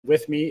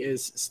with me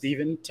is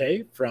Steven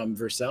Tey from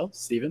Vercel.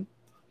 Steven.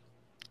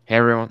 Hey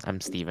everyone, I'm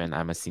Steven.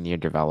 I'm a senior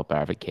developer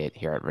advocate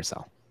here at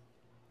Vercel.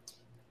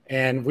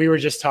 And we were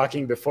just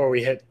talking before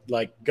we hit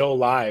like go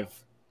live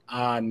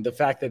on the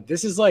fact that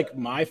this is like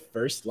my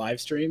first live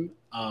stream.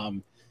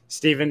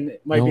 Steven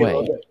might No be a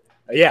little way. bit,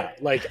 yeah,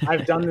 like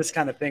I've done this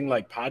kind of thing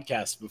like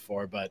podcasts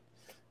before, but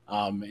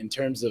in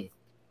terms of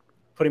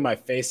putting my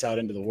face out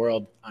into the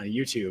world on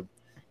YouTube,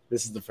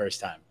 this is the first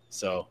time.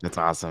 So That's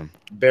awesome.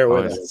 bear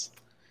with Always, us.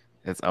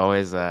 it's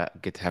always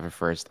good to have it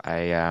first.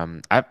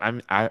 I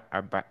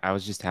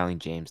was just telling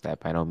James that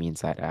by no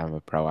means that I'm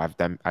a pro.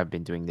 I've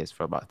been doing this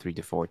for about 3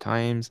 to 4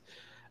 times,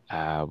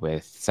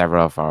 with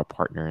several of our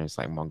partners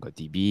like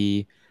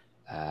MongoDB,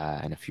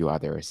 and a few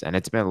others, and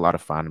it's been a lot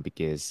of fun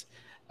because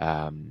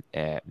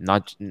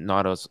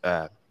not as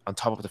on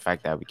top of the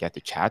fact that we get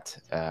to chat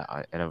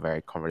in a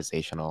very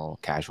conversational,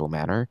 casual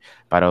manner,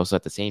 but also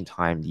at the same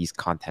time, these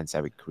contents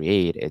that we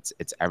create,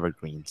 it's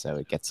evergreen, so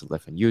it gets to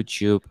live on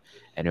YouTube,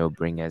 and it will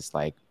bring us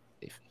like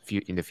if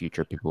in the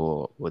future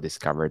people will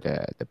discover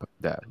the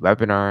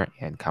webinar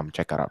and come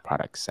check out our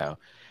products. So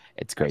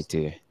it's great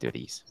to do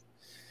these.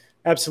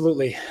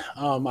 Absolutely.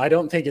 I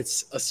don't think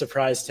it's a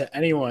surprise to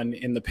anyone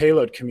in the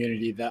Payload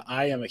community that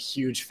I am a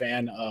huge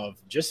fan of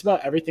just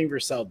about everything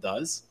Vercel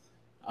does.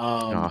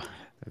 Oh,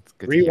 that's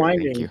good to hear.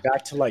 Thank you. Rewinding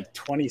back to like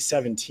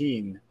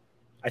 2017,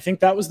 I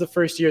think that was the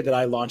first year that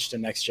I launched a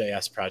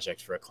Next.js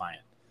project for a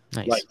client.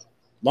 Nice. Like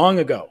long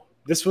ago.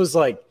 This was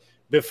like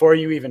before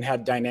you even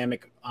had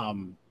dynamic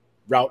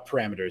route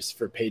parameters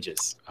for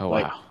pages. Oh,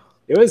 like, wow.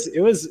 It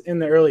was in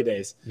the early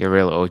days. You're a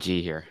real OG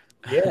here.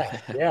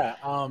 Yeah.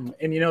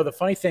 And you know, the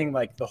funny thing,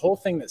 like the whole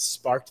thing that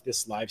sparked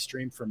this live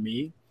stream for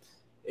me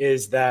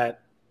is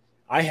that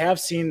I have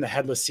seen the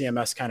headless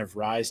CMS kind of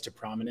rise to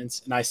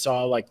prominence, and I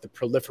saw like the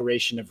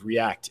proliferation of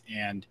React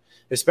and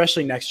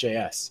especially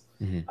Next.js.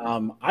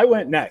 I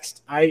went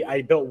next.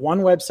 I built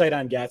one website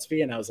on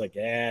Gatsby, and I was like,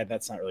 yeah,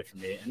 that's not really for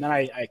me. And then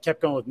I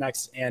kept going with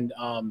Next, and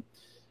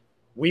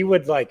we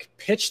would like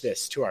pitch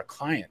this to our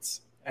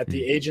clients at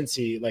the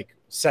agency like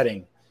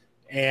setting,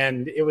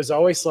 and it was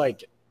always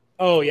like,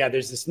 oh yeah,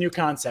 there's this new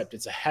concept.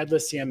 It's a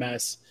headless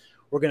CMS.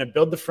 We're going to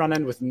build the front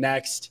end with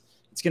Next.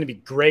 It's going to be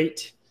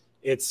great.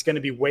 It's going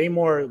to be way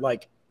more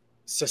like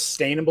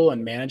sustainable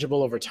and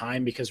manageable over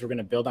time because we're going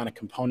to build on a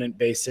component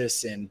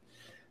basis, and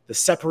the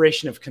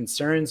separation of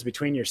concerns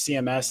between your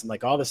CMS and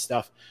like all this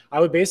stuff. I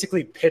would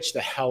basically pitch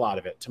the hell out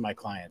of it to my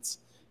clients.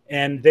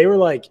 And they were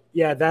like,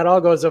 yeah, that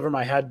all goes over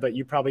my head, but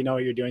you probably know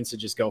what you're doing, so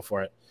just go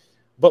for it.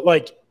 But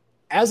like,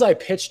 as I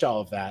pitched all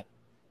of that,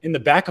 in the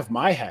back of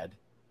my head,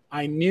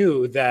 I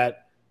knew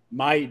that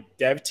my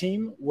dev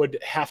team would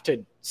have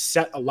to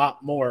set a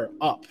lot more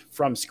up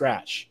from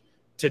scratch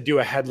to do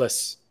a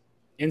headless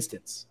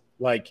instance.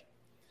 Like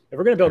if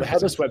we're going to build a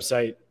headless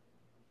website,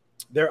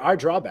 there are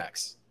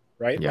drawbacks,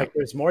 right? Yeah. Like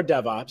there's more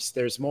DevOps,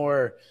 there's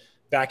more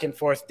back and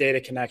forth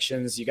data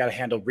connections. You got to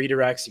handle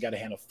redirects. You got to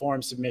handle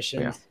form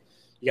submissions. Yeah.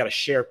 You got to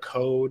share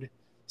code.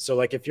 So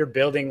like if you're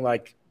building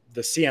like the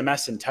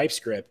CMS in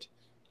TypeScript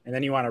and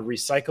then you want to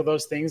recycle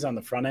those things on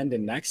the front end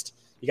and Next,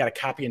 you got to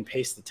copy and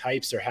paste the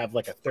types or have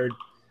like a third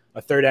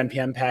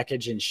NPM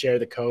package and share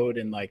the code.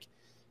 And like,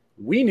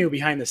 we knew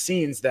behind the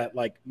scenes that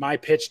like my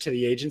pitch to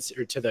the agents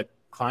or to the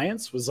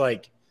clients was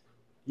like,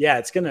 yeah,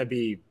 it's going to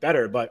be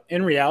better. But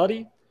in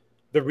reality,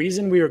 the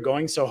reason we were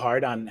going so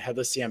hard on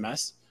headless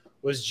CMS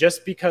was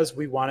just because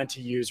we wanted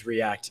to use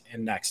React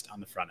and Next on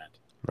the front end.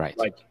 Right.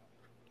 Like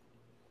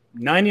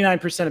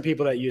 99% of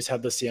people that use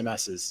headless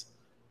CMSs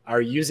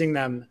are using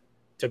them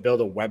to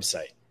build a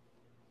website.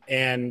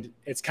 And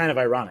it's kind of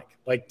ironic.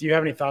 Like, do you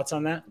have any thoughts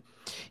on that?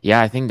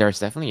 Yeah, I think there's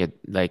definitely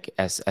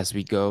as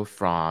we go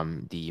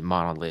from the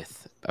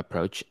monolith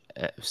approach,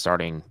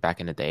 starting back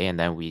in the day, and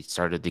then we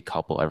started to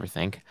decouple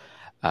everything.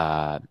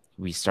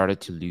 We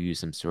started to lose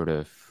some sort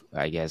of,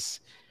 I guess,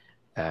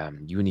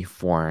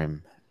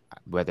 uniform,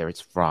 whether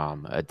it's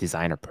from a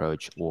design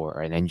approach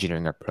or an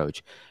engineering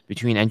approach.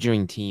 Between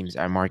engineering teams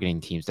and marketing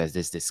teams, there's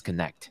this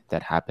disconnect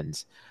that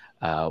happens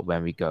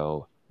when we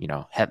go,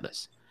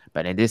 headless.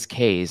 But in this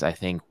case, I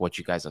think what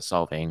you guys are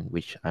solving,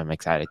 which I'm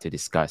excited to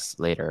discuss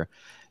later,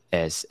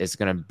 is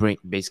going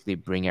to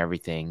bring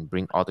everything,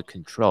 bring all the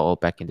control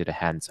back into the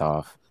hands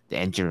of the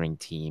engineering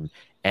team,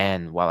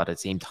 and while at the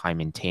same time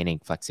maintaining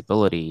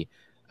flexibility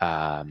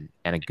and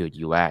a good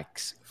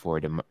UX for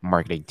the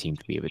marketing team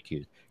to be able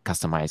to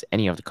customize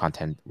any of the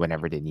content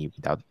whenever they need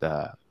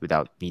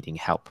without needing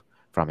help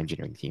from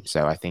engineering team.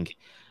 So I think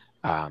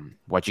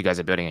what you guys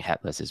are building at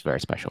Headless is very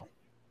special.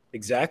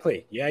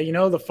 Exactly. Yeah.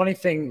 The funny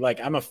thing, like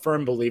I'm a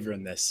firm believer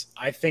in this.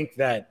 I think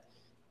that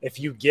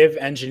if you give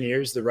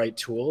engineers the right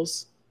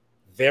tools,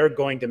 they're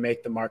going to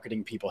make the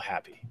marketing people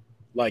happy.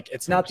 Like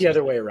it's not the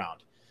other way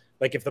around.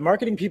 Like if the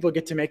marketing people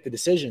get to make the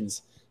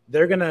decisions,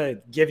 they're going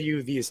to give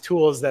you these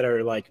tools that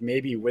are like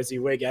maybe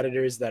WYSIWYG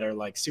editors that are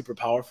like super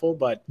powerful,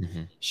 but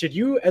should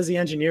you as the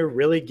engineer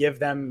really give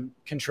them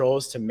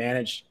controls to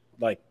manage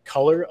like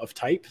color of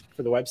type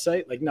for the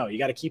website? Like, no, you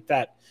got to keep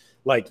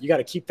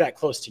that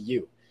close to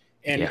you.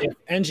 And Yeah. if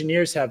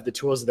engineers have the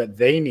tools that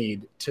they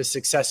need to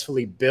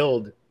successfully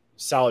build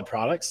solid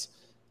products,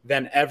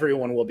 then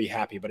everyone will be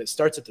happy. But it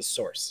starts at the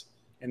source,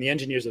 and the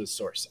engineers are the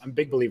source. I'm a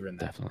big believer in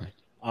that. Definitely.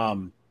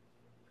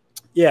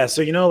 Yeah.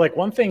 So, like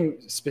one thing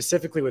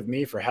specifically with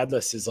me for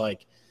headless is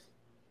like,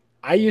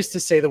 I used to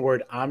say the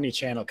word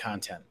omni-channel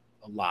content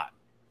a lot.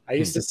 I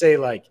used to say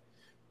like,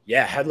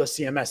 yeah, headless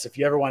CMS. If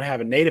you ever want to have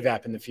a native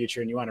app in the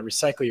future and you want to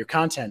recycle your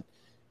content,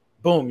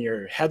 boom,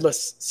 your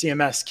headless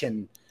CMS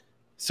can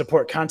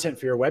support content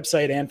for your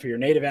website and for your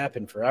native app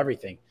and for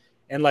everything.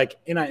 And like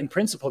in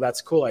principle,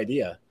 that's a cool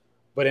idea.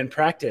 But in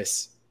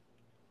practice,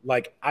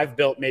 like I've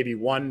built maybe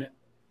one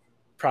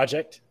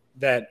project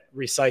that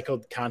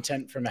recycled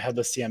content from a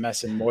headless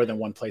CMS in more than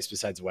one place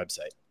besides a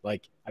website.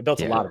 Like I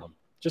built a lot of them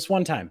just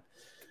one time.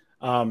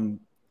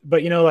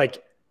 But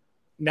like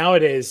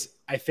nowadays,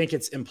 I think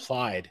it's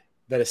implied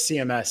that a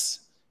CMS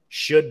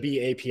should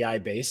be API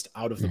based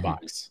out of the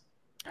box.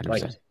 100%.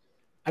 Like,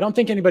 I don't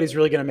think anybody's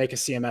really going to make a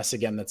CMS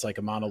again that's like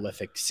a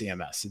monolithic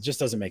CMS. It just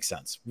doesn't make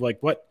sense. Like,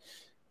 what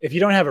if you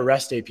don't have a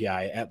REST API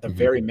at the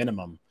very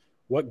minimum?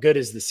 What good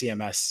is the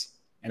CMS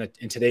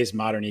in today's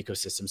modern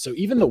ecosystem? So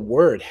even the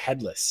word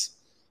headless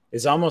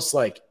is almost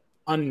like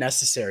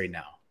unnecessary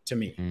now to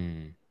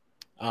me.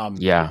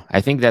 Yeah,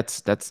 I think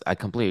that's I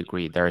completely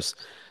agree. There's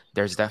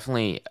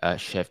definitely a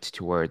shift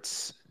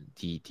towards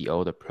the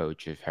old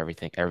approach of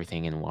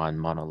everything in one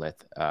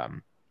monolith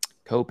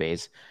code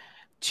base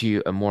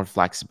to a more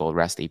flexible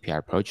REST API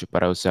approach.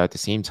 But also at the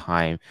same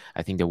time,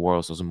 I think the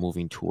world is also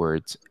moving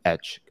towards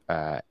edge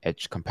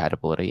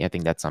compatibility. I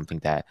think that's something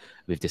that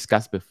we've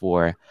discussed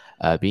before.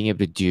 Being able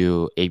to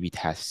do A/B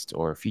tests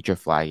or feature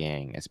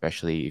flagging,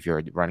 especially if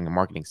you're running a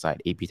marketing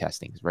site, A/B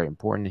testing is very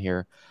important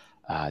here.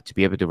 To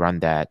be able to run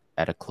that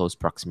at a close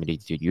proximity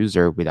to the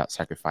user without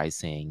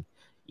sacrificing,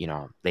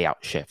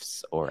 layout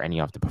shifts or any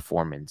of the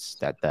performance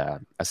that the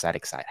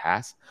aesthetic side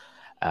has.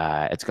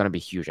 It's going to be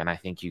huge, and I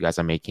think you guys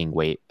are making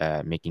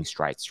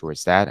strides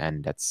towards that,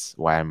 and that's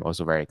why I'm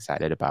also very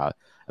excited about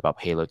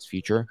Payload's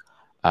future.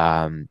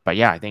 But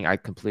yeah, I think I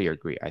completely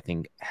agree. I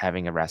think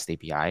having a REST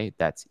API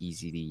that's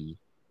easily,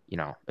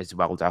 is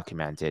well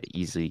documented,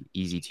 easy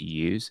to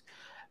use,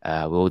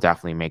 will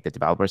definitely make the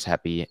developers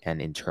happy,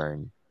 and in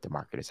turn, the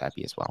market is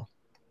happy as well.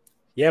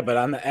 Yeah, but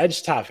on the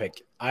edge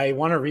topic, I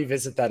want to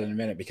revisit that in a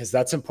minute because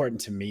that's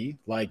important to me.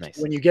 Like Nice.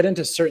 when you get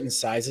into certain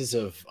sizes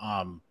of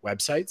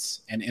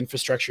websites and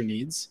infrastructure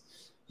needs,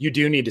 you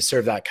do need to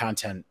serve that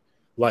content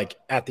like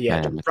at the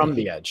edge, from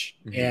the edge.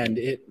 And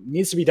it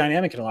needs to be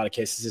dynamic in a lot of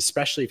cases,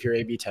 especially if you're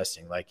A/B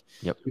testing. Like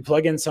you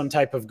plug in some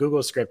type of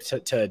Google script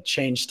to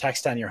change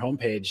text on your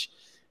homepage,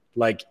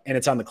 and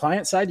it's on the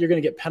client side, you're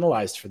going to get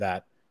penalized for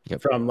that.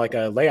 From like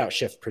a layout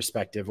shift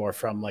perspective, or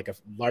from like a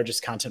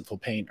largest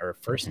contentful paint or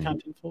first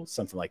contentful,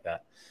 something like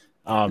that.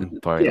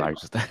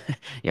 Largest.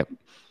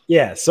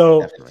 Yeah.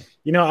 So,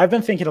 I've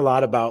been thinking a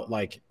lot about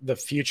like the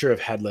future of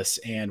headless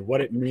and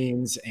what it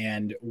means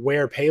and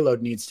where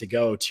Payload needs to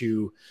go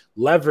to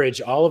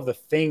leverage all of the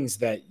things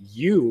that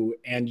you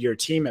and your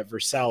team at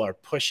Vercel are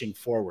pushing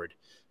forward,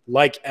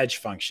 like edge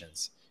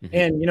functions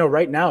and,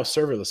 right now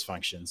serverless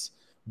functions,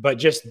 but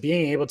just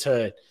being able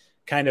to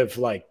kind of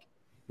like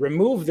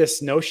remove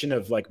this notion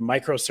of like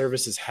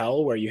microservices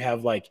hell, where you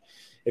have like,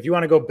 if you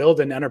want to go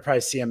build an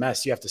enterprise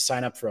CMS, you have to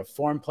sign up for a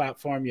form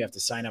platform. You have to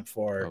sign up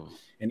for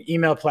an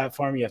email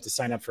platform. You have to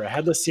sign up for a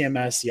headless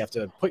CMS. You have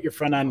to put your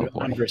front end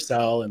on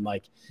Vercel. And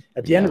like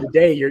at the end of the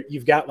day,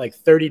 you've got like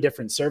 30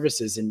 different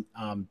services. And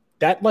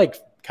that like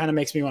kind of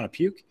makes me want to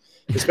puke,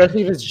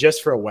 especially if it's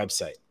just for a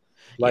website.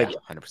 Like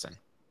 100%.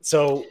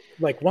 So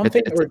like one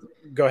thing,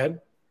 go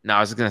ahead. No, I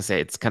was going to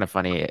say, it's kind of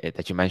funny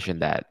that you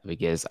mentioned that,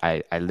 because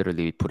I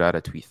literally put out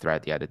a tweet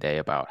thread the other day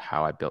about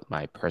how I built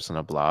my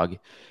personal blog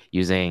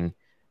using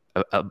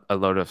a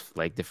lot of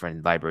like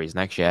different libraries,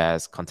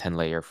 Next.js, content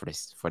layer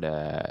for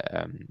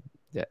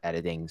the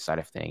editing side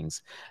of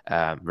things,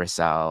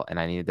 Vercel, and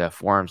I needed the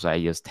forms. So I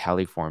used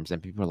Tally forms,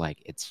 and people are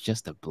like, it's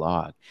just a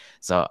blog.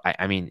 So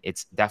I mean,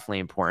 it's definitely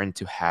important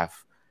to have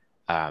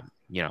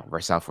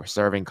Vercel for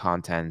serving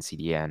content,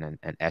 CDN,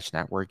 and Edge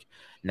network,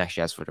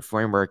 Next.js for the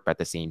framework. But at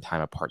the same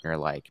time, a partner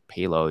like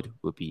Payload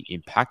would be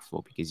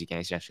impactful, because you can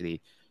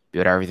essentially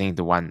build everything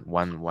to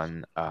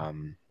one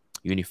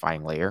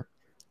unifying layer,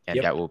 and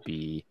that will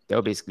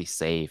basically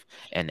save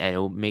and it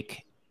will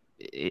make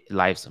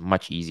lives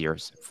much easier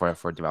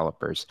for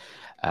developers,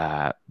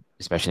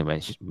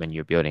 especially when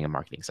you're building a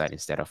marketing site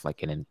instead of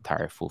like an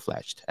entire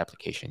full-fledged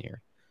application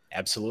here.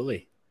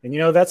 Absolutely.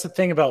 And that's the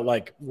thing about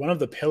like one of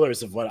the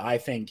pillars of what I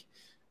think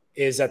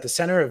is at the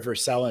center of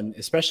Vercel, and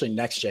especially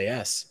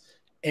Next.js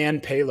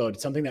and Payload,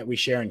 something that we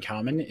share in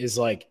common is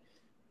like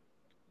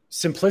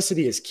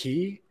simplicity is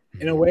key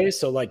in a way.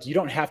 So like you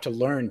don't have to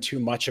learn too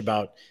much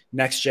about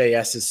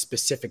Next.js's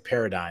specific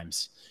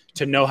paradigms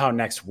to know how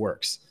Next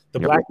works. The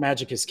black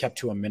magic is kept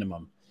to a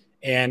minimum.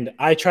 And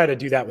I try to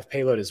do that with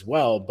Payload as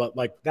well. But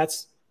like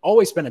that's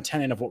always been a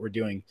tenet of what we're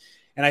doing.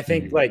 And I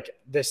think like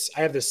I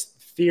have this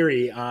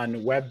theory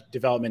on web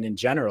development in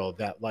general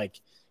that like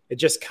it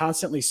just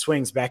constantly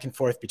swings back and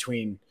forth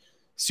between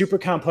super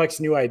complex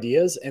new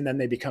ideas, and then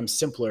they become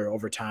simpler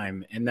over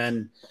time. And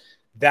then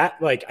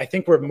that, like, I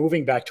think we're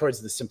moving back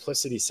towards the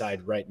simplicity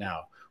side right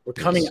now. We're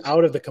coming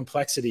out of the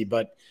complexity,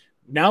 but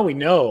now we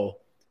know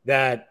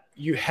that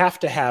you have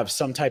to have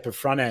some type of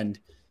front end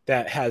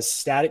that has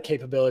static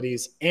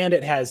capabilities and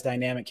it has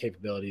dynamic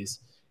capabilities.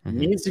 It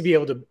needs to be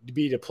able to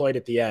be deployed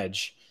at the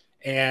edge.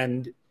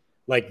 And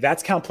like,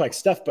 that's complex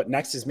stuff, but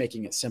Next is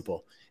making it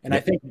simple. And I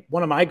think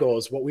one of my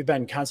goals, what we've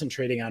been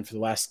concentrating on for the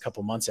last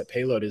couple months at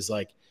Payload, is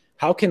like,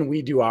 how can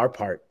we do our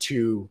part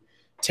to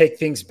take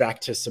things back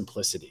to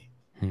simplicity?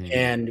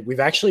 And we've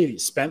actually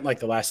spent like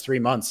the last 3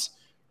 months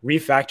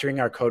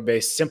refactoring our code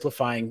base,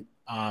 simplifying,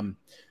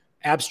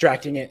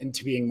 abstracting it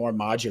into being more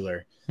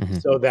modular,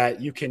 so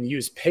that you can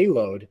use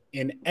Payload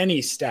in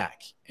any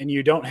stack and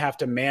you don't have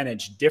to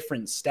manage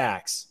different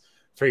stacks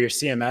for your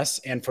CMS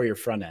and for your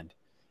front end.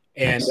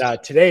 And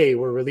today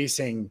we're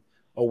releasing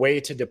a way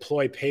to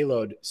deploy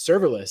Payload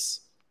serverless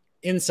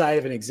inside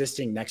of an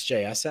existing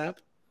Next.js app.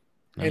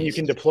 And you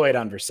can deploy it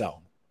on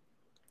Vercel.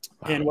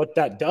 And what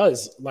that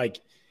does,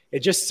 like, it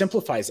just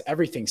simplifies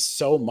everything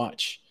so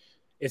much.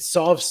 It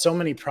solves so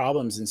many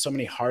problems and so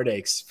many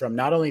heartaches from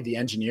not only the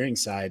engineering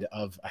side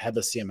of a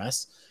headless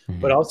CMS,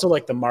 but also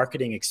like the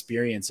marketing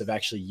experience of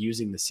actually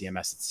using the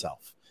CMS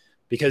itself,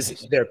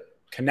 because they're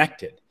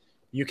connected.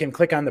 You can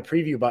click on the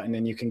preview button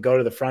and you can go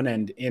to the front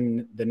end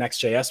in the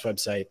Next.js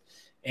website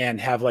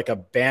and have like a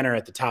banner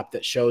at the top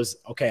that shows,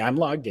 okay, I'm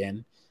logged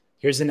in.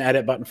 Here's an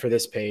edit button for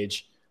this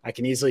page. I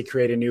can easily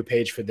create a new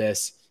page for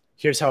this.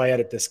 Here's how I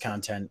edit this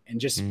content, and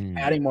just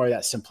adding more of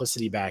that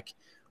simplicity back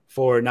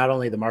for not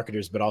only the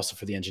marketers, but also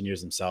for the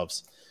engineers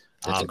themselves.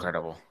 That's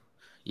incredible.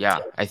 Yeah,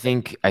 I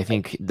think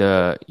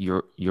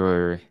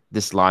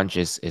this launch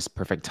is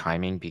perfect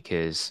timing,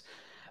 because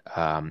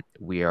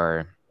we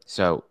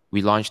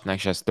launched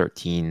Next.js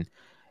 13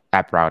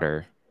 app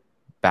router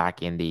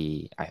back in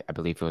I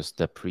believe it was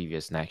the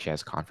previous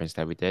Next.js conference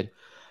that we did.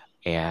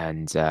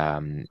 And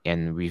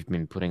we've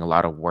been putting a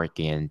lot of work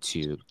in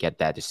to get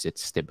that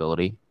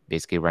stability.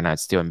 Basically, right now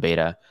it's still in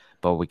beta,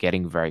 but we're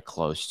getting very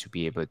close to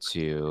be able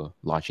to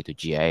launch it to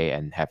GA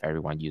and have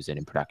everyone use it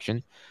in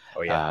production.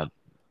 Oh, yeah.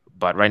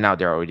 But right now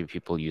there are already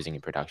people using it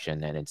in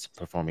production and it's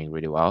performing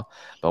really well.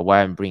 But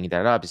why I'm bringing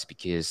that up is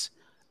because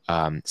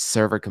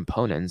server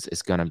components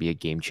is going to be a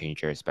game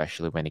changer,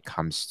 especially when it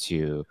comes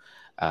to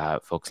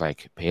folks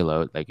like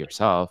Payload, like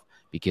yourself,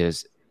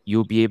 because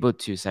you'll be able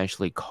to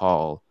essentially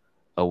call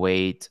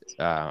await,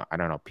 I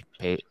don't know,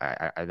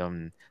 I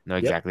don't know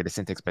exactly the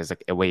syntax, but it's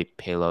like await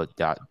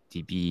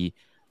payload.db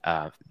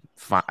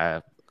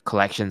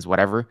collections,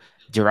 whatever,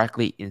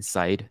 directly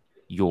inside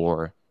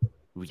your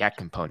React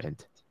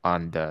component.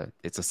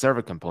 It's a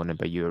server component,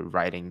 but you're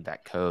writing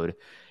that code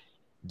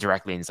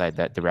directly inside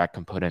the React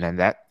component, and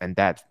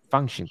that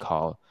function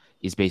call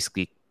is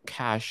basically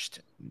cached.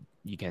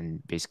 You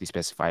can basically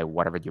specify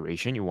whatever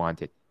duration you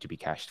want it to be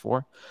cached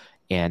for,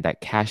 and that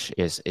cache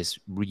is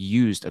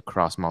reused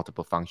across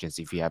multiple functions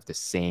if you have the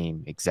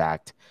same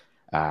exact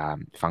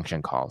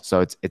function call.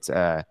 So it's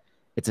a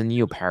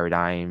new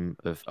paradigm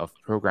of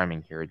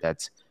programming here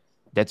that's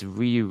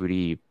really,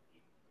 really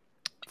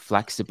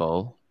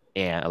flexible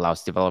and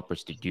allows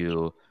developers to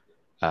do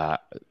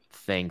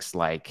things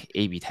like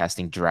A/B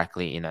testing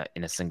directly in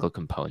a single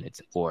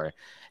component, or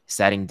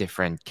setting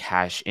different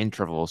cache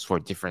intervals for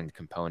different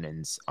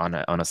components on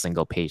a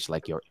single page.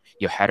 Like your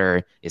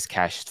header is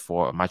cached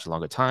for a much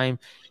longer time,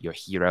 your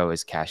hero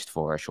is cached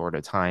for a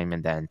shorter time,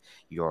 and then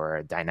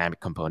your dynamic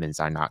components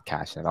are not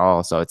cached at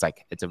all. So it's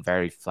a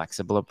very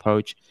flexible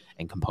approach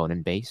and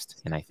component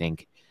based, and I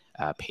think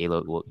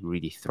Payload will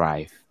really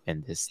thrive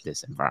in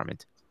this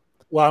environment.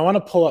 Well, I want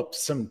to pull up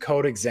some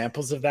code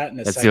examples of that in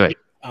a Let's second. do it.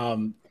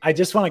 I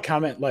just want to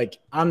comment, like,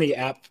 on the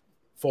app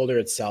folder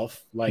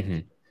itself. Like,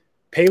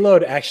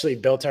 Payload actually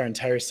built our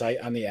entire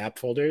site on the app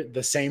folder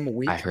the same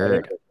week. I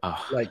heard.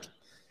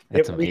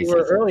 We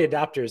were early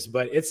adopters,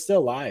 but it's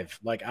still live.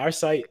 Like, our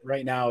site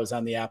right now is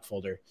on the app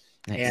folder.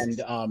 Nice.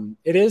 And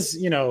it is,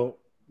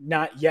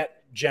 not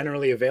yet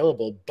generally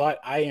available, but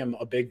I am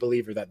a big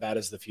believer that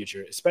is the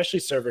future, especially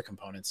server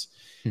components.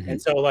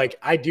 And so, like,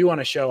 I do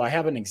want to show, I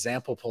have an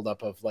example pulled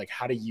up of like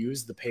how to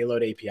use the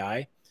Payload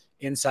API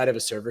inside of a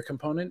server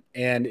component,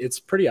 and it's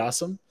pretty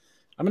awesome.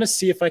 I'm going to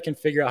see if I can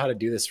figure out how to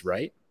do this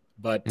right,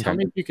 but tell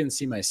me if you can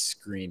see my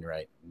screen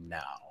right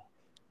now.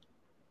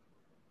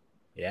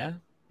 Yeah?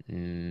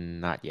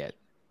 Not yet.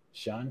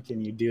 Sean,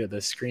 can you do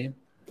the screen?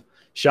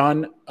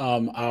 Sean,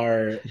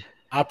 our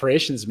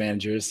operations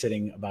manager, is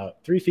sitting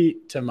about 3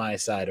 feet to my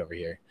side over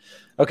here.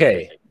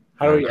 Okay.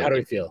 How do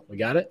we feel? We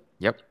got it?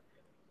 Yep.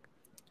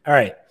 All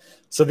right.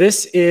 So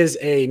this is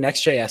a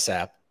Next.js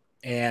app,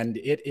 and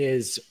it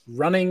is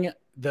running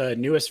the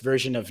newest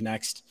version of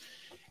Next.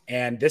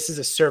 And this is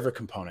a server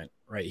component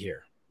right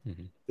here.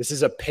 This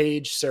is a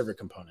page server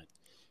component.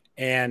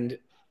 And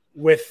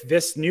with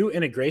this new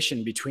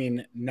integration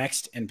between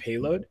Next and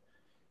Payload,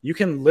 you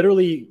can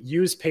literally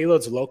use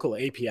Payload's local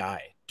API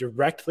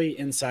directly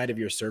inside of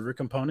your server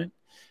component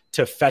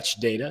to fetch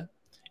data.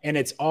 And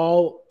it's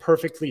all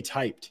perfectly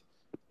typed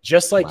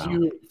Just like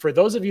Wow. for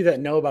those of you that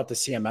know about the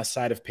CMS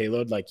side of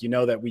Payload, like, you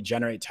know that we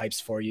generate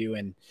types for you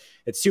and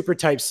it's super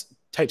type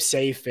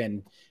safe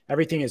and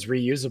everything is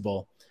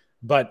reusable.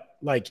 But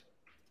like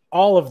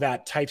all of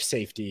that type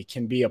safety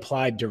can be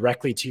applied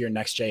directly to your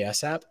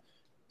Next.js app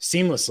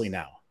seamlessly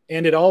now.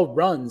 And it all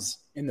runs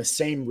in the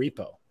same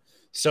repo.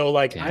 So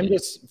like I'm Dang.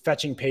 just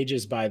fetching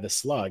pages by the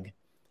slug,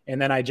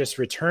 and then I just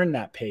return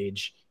that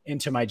page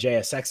into my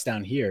JSX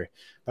down here.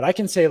 But I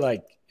can say,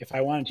 like, if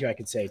I wanted to, I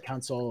could say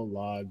console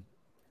log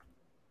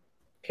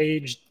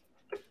page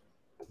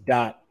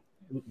dot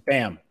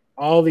bam.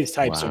 All these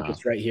types are Wow.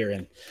 just right here.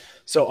 And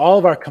so all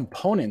of our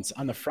components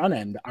on the front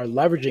end are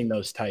leveraging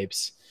those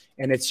types.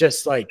 And it's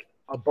just like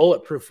a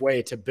bulletproof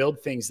way to build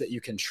things that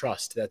you can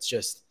trust. That's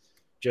just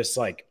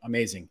like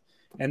amazing.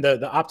 And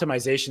the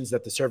optimizations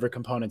that the server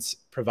components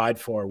provide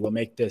for will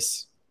make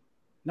this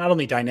not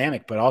only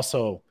dynamic, but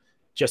also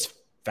just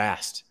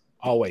fast.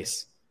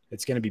 Always.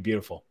 It's going to be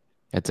beautiful.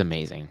 That's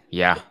amazing.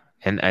 Yeah.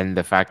 And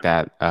the fact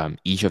that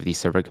each of these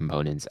server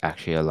components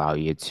actually allow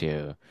you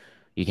to,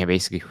 you can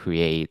basically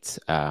create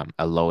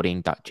a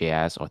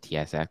loading.js or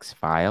TSX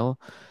file,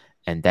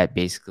 and that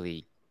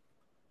basically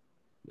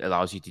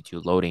allows you to do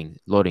loading.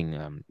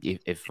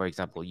 If for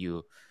example,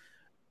 you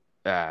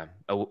a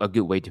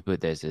good way to put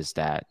this is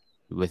that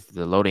with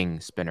the loading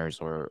spinners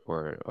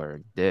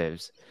or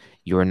divs,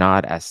 you're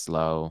not as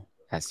slow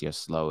as your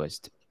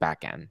slowest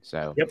backend.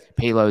 So Yep.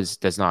 payloads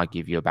does not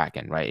give you a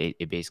backend, right?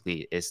 It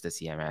basically is the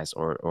CMS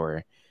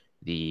or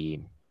the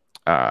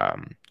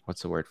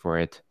what's the word for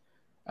it?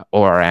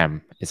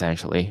 ORM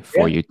essentially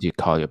for Yeah. you to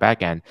call your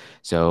backend.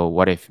 So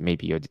what if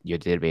maybe your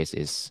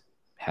database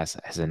has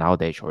an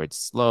outage or it's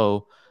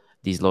slow?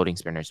 These loading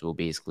spinners will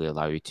basically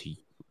allow you to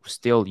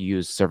still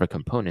use server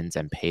components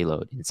and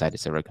payload inside the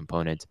server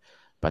component,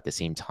 but at the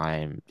same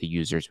time, the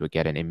users will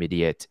get an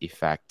immediate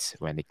effect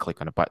when they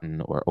click on a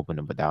button or open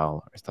a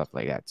modal or stuff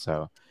like that.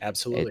 So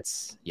Absolutely.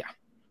 it's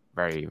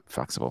very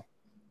flexible.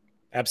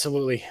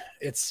 Absolutely.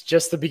 It's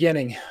just the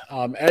beginning.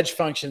 Edge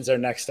functions are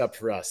next up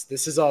for us.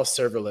 This is all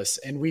serverless,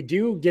 and we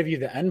do give you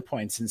the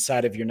endpoints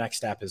inside of your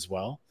next app as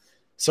well.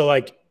 So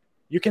like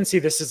you can see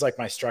this is like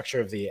my structure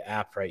of the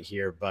app right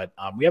here, but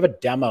we have a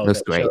demo Looks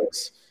that great.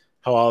 shows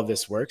how all of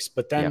this works.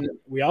 But then Yeah.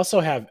 we also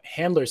have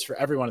handlers for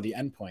every one of the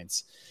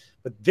endpoints.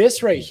 But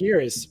this right here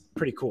is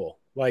pretty cool.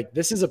 Like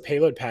this is a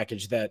payload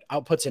package that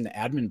outputs an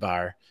admin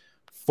bar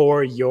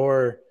for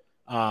your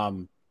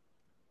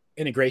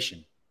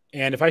integration.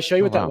 And if I show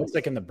you Oh, what that wow. looks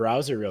like in the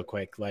browser real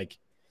quick, like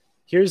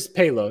here's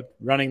Payload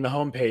running the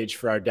home page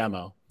for our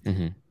demo.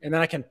 Mm-hmm. And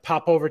then I can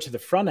pop over to the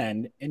front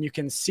end and you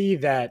can see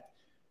that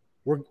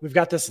we've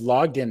got this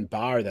logged in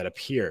bar that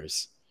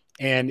appears.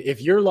 And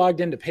if you're logged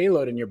into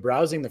Payload and you're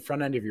browsing the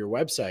front end of your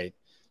website,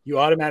 you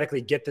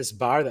automatically get this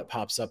bar that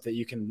pops up that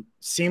you can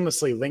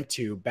seamlessly link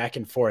to back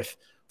and forth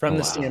from Oh,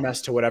 the wow.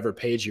 CMS to whatever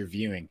page you're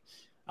viewing.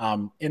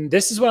 And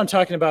this is what I'm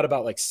talking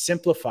about like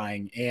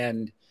simplifying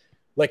and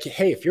like,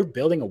 hey, if you're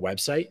building a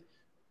website,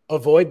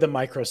 avoid the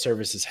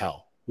microservices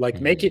hell. Like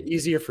make it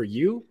easier for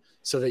you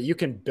so that you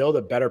can build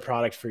a better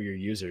product for your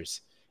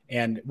users.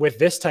 And with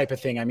this type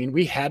of thing, I mean,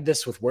 we had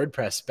this with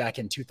WordPress back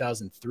in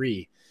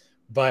 2003,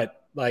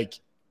 but like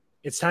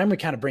it's time we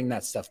kind of bring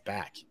that stuff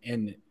back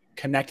and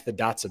connect the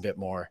dots a bit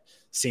more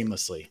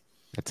seamlessly.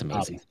 That's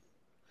amazing.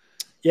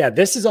 Yeah,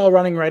 this is all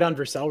running right on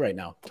Vercel right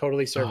now.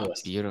 Totally serverless.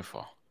 Oh,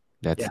 beautiful.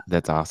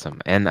 That's awesome.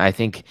 And I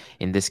think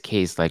in this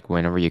case, like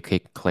whenever you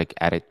click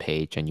edit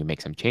page and you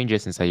make some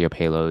changes inside your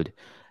payload,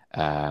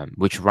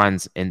 which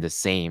runs in the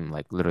same,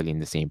 like literally in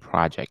the same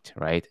project,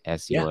 right,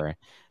 as your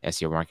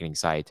marketing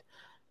site,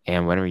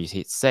 and whenever you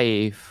hit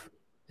save,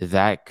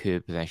 that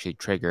could potentially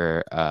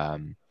trigger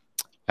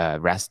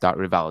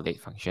rest.revalidate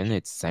function.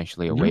 It's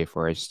essentially a way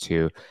for us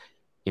to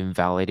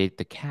invalidate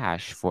the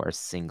cache for a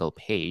single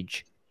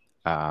page.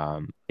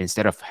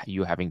 Instead of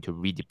you having to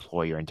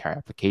redeploy your entire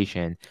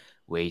application,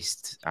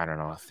 waste, I don't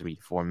know,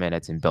 3-4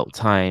 minutes in build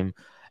time.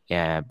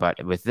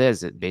 But with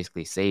this, it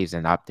basically saves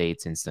and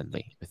updates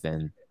instantly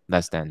within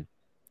less than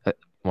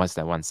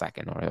 1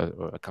 second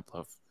or a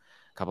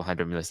couple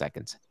hundred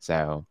milliseconds.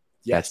 So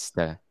Yes.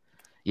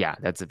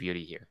 that's the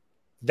beauty here.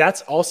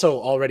 That's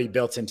also already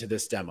built into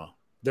this demo.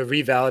 The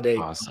revalidate,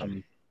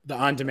 Awesome. The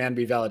on-demand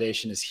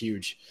revalidation is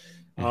huge.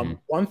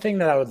 One thing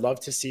that I would love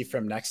to see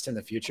from Next in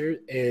the future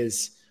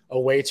is a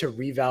way to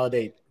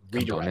revalidate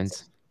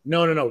Components.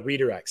 redirects. No,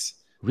 redirects.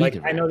 Like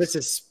I know this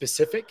is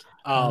specific,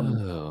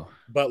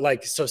 but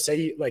like, so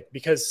say like,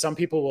 because some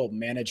people will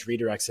manage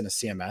redirects in a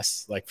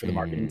CMS, like for the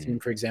marketing team,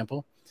 for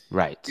example.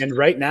 Right. And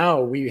right now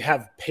we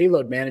have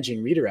Payload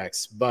managing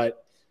redirects,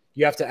 but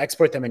you have to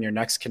export them in your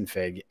Next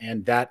config,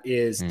 and that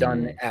is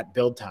done at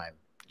build time.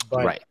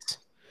 But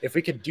if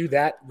we could do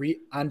that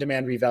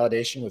on-demand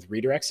revalidation with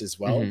redirects as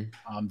well,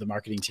 the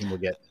marketing team will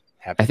get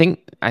happy. I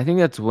think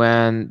that's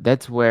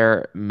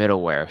where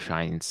middleware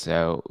shines.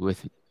 So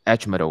with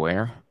Edge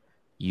middleware,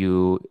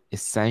 you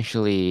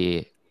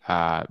essentially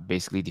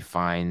basically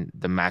define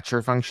the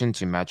matcher function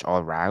to match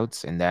all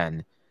routes, and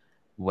then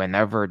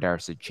whenever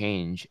there's a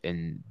change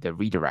in the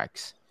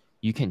redirects,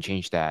 you can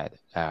change that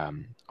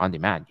on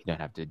demand. You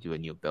don't have to do a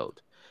new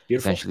build.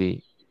 Beautiful.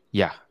 Essentially,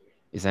 yeah.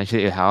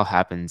 Essentially, it all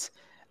happens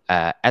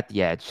at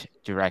the edge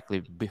directly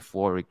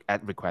before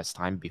at request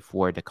time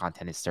before the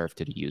content is served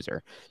to the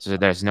user. So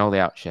there's no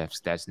layout shifts.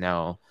 There's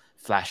no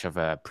flash of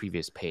a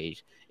previous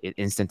page. It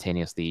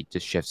instantaneously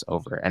just shifts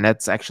over, and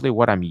that's actually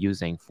what I'm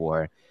using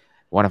for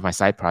one of my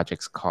side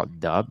projects called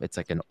Dub. It's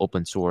like an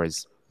open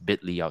source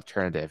Bitly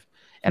alternative,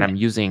 and I'm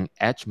using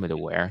Edge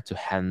middleware to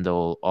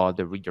handle all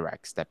the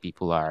redirects that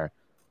people are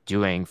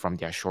doing from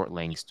their short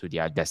links to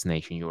their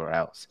destination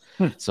URLs.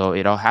 So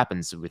it all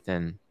happens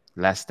within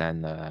less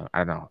than I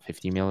don't know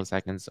 50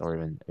 milliseconds or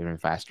even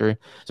faster.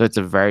 So it's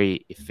a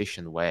very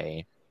efficient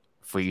way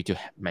for you to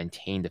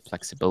maintain the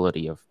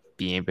flexibility of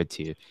being able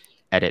to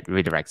edit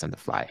redirects on the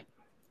fly.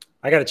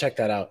 I got to check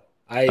that out.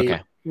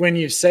 Okay. When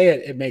you say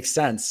it, it makes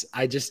sense.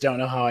 I just don't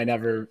know how I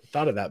never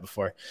thought of that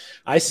before.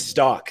 I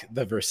stalk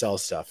the Vercel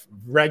stuff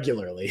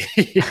regularly.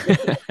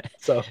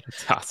 So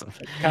it's awesome.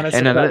 Kind of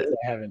surprised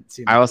I haven't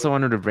seen that. I also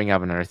wanted to bring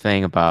up another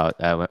thing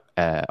about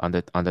on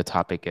the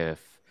topic of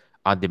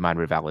on-demand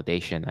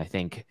revalidation. I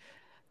think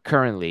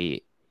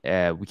currently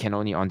we can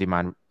only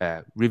on-demand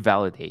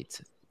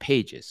revalidate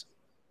pages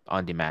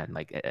on demand,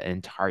 like an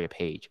entire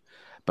page.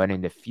 But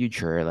in the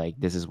future, like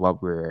this is what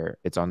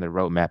it's on the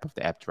roadmap of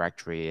the app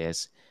directory,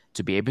 is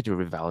to be able to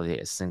revalidate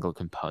a single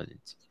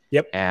component.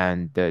 Yep.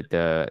 And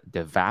the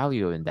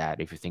value in that,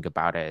 if you think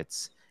about it,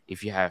 it's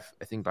if you have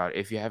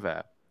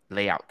a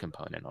layout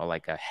component or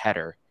like a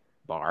header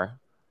bar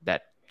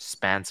that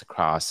spans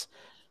across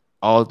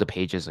all the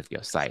pages of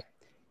your site,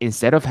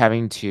 instead of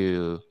having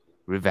to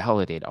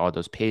revalidate all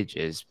those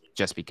pages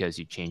just because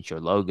you changed your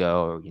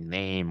logo or your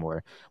name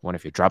or one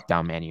of your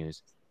drop-down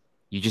menus,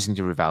 you just need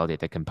to revalidate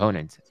the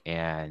component,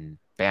 and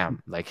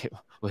bam, like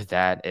with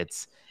that,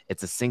 it's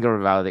a single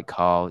revalidate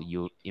call.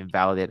 You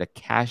invalidate a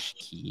cache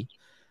key,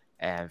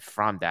 and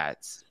from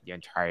that, the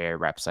entire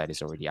website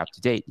is already up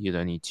to date. You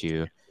don't need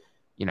to,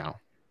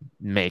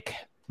 make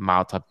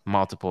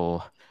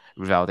multiple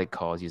revalidate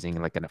calls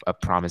using like a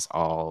promise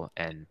all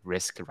and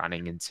risk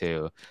running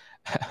into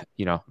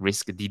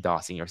risk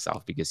DDoSing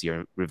yourself because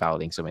you're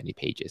revalidating so many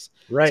pages.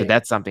 Right. So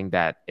that's something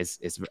that is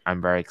I'm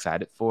very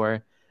excited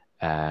for,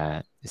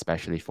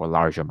 especially for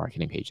larger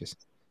marketing pages.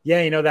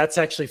 Yeah, that's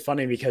actually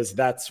funny because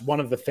that's one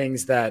of the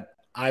things that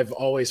I've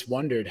always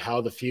wondered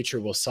how the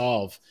future will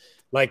solve.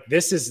 Like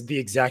this is the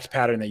exact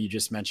pattern that you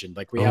just mentioned.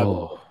 Like we have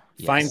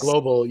find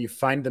global, you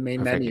find the main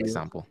Perfect menu,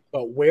 example.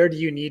 But where do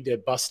you need to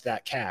bust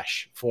that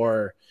cache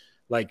for?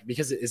 Like,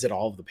 because is it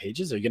all of the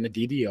pages? Are you going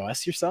to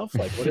DDoS yourself?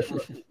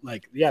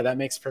 Like, yeah, that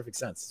makes perfect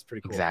sense. It's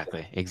pretty cool.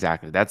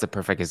 Exactly. That's a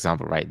perfect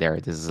example right there.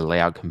 This is a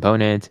layout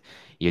component.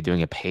 You're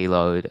doing a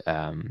payload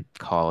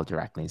call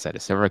directly inside a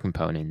server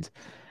component.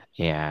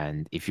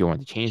 And if you want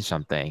to change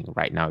something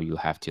right now, you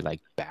have to like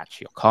batch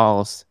your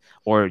calls,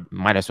 or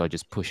might as well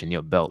just push a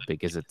new build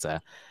because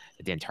the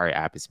entire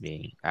app is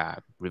being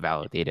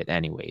revalidated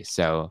anyway.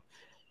 So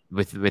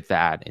with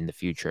that in the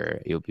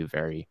future, it'll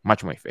be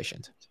much more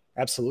efficient.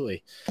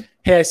 Absolutely.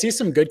 Hey, I see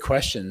some good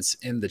questions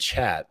in the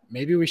chat.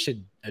 Maybe we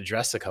should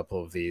address a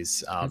couple of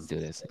these. Let's do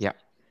this. Yeah.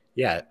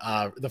 Yeah.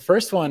 The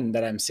first one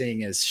that I'm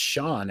seeing is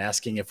Sean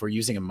asking if we're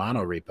using a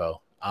monorepo.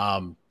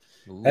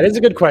 That is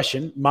a good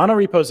question.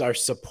 Monorepos are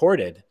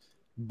supported,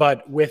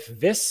 but with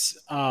this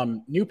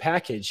new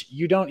package,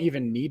 you don't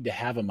even need to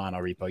have a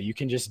monorepo. You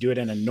can just do it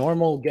in a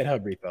normal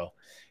GitHub repo.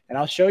 And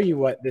I'll show you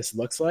what this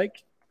looks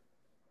like,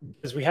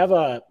 because we have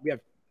a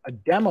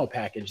demo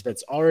package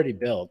that's already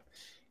built.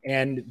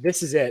 And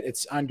this is it.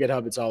 It's on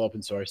GitHub. It's all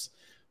open source,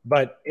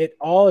 but it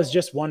all is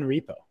just one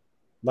repo.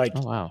 Like,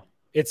 oh, wow.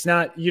 It's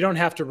not, you don't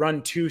have to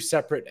run two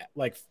separate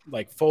like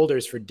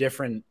folders for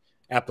different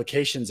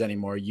applications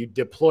anymore. You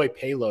deploy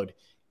Payload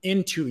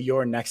into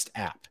your next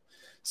app.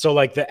 So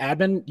like the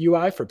admin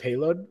UI for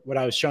Payload, what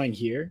I was showing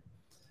here,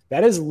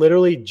 that is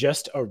literally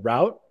just a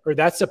route, or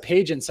that's a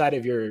page inside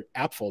of your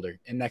app folder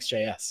in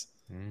Next.js.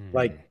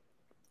 Like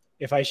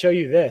if I show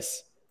you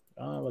this,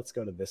 let's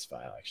go to this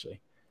file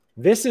actually.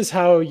 This is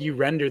how you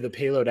render the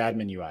Payload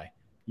admin UI.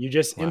 You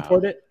just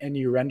import it and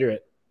you render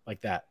it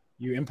like that.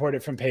 You import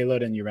it from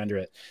Payload and you render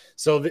it.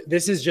 So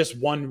this is just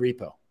one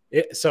repo.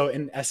 So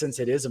in essence,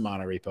 it is a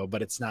monorepo,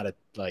 but it's not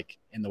like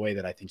in the way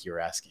that I think you were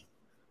asking.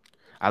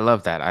 I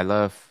love that. I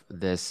love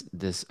this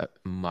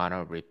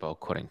monorepo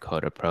quote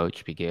unquote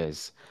approach,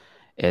 because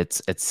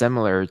it's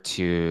similar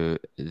to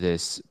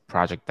this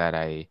project that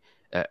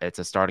it's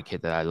a starter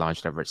kit that I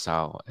launched at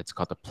Vercel. It's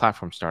called the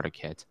Platform Starter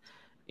Kit.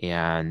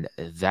 And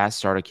that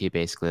starter kit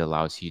basically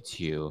allows you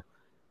to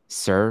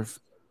serve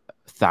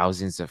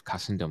thousands of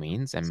custom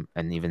domains and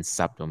even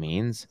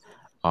subdomains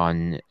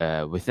on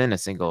within a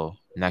single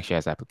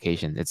Next.js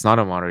application. It's not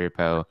a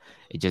monorepo.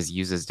 It just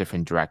uses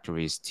different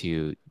directories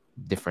to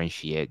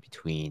differentiate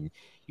between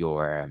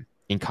your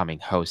incoming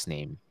host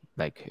name.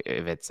 Like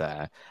if it's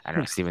I don't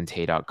know,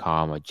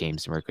 StevenTey.com or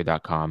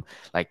JamesMikrut.com,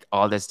 like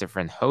all these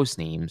different host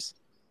names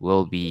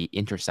will be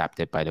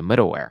intercepted by the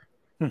middleware.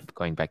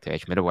 Going back to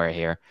Edge middleware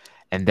here.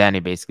 and then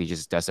it basically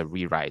just does a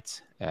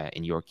rewrite.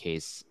 In your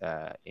case,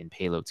 in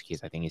Payload's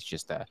case, I think it's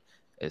just a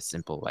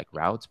simple like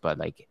route, but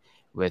like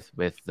with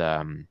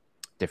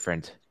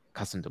different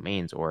custom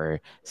domains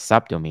or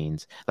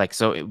subdomains. Like,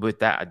 so with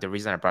that, the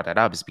reason I brought that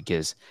up is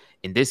because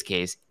in this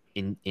case,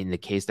 in the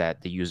case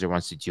that the user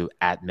wants to do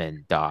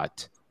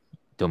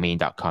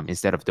admin.domain.com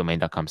instead of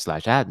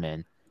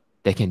domain.com/admin,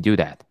 they can do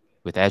that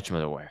with Edge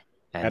middleware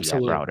and the app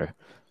Absolutely. router.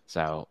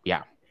 So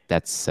yeah,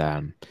 that's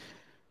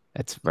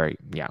very,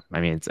 yeah.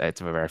 I mean,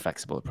 it's a very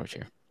flexible approach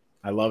here.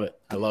 I love it.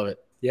 I love it.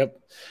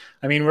 Yep.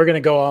 I mean, we're going to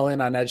go all in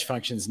on edge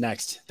functions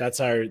next. That's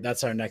our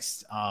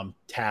next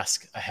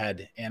task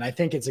ahead. And I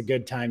think it's a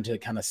good time to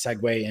kind of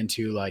segue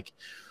into like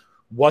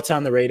what's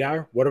on the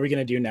radar. What are we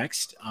going to do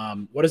next?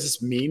 What does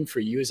this mean for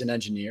you as an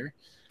engineer?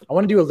 I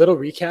want to do a little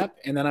recap,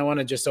 and then I want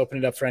to just open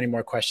it up for any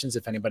more questions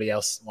if anybody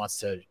else wants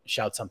to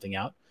shout something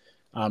out.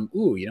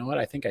 You know what?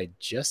 I think I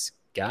just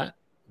got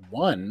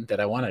one that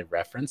I want to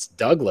reference.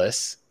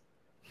 Douglas,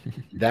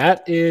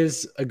 that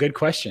is a good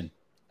question.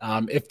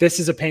 If this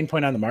is a pain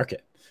point on the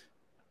market,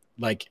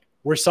 like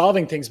we're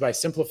solving things by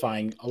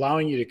simplifying,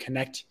 allowing you to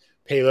connect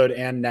Payload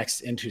and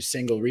Next into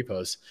single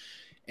repos.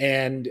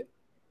 And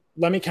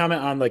let me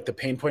comment on like the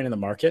pain point in the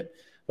market.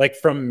 Like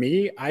from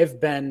me, I've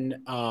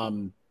been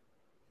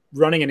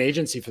running an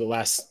agency for the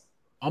last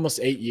almost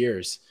 8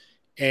 years.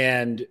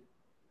 And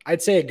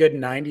I'd say a good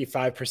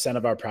 95%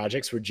 of our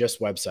projects were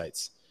just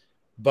websites.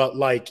 But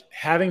like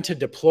having to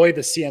deploy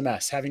the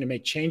CMS, having to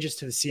make changes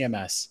to the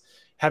CMS,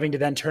 having to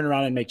then turn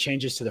around and make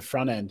changes to the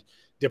front end,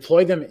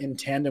 deploy them in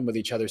tandem with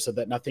each other so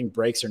that nothing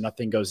breaks or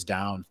nothing goes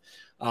down.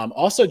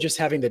 Also just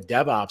having the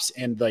DevOps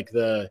and like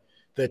the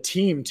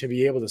team to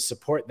be able to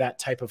support that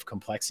type of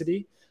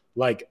complexity,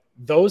 like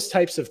those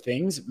types of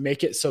things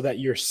make it so that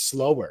you're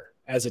slower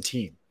as a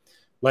team.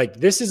 Like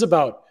this is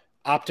about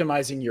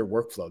optimizing your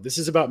workflow. This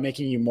is about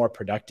making you more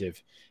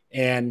productive.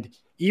 And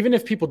even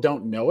if people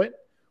don't know it,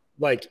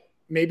 like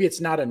maybe it's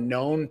not a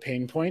known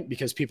pain point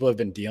because people have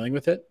been dealing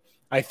with it.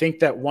 I think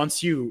that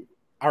once you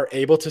are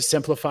able to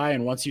simplify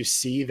and once you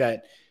see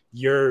that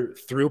your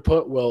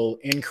throughput will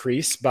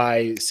increase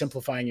by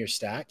simplifying your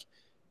stack,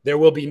 there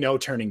will be no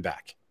turning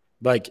back.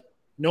 Like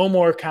no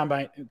more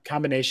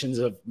combinations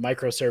of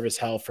microservice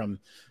hell from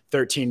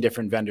 13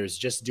 different vendors.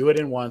 Just do it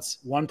in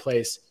one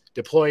place,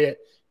 deploy it,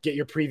 get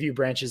your preview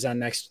branches on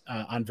Next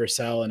on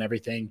Vercel and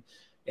everything,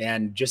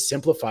 and just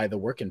simplify the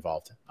work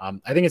involved.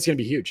 I think it's going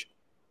to be huge.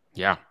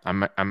 Yeah,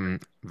 I'm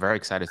very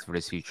excited for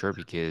this feature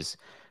because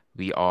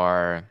we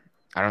are,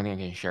 I don't think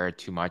I can share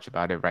too much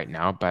about it right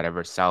now, but at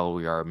Vercel,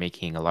 we are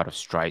making a lot of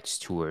strides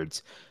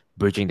towards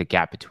bridging the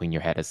gap between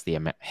your headless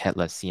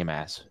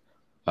CMS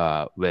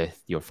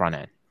with your front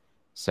end.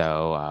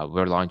 So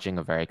we're launching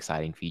a very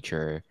exciting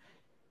feature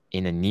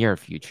in the near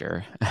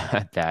future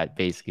that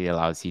basically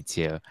allows you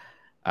to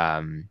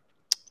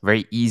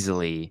very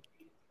easily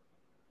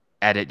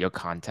edit your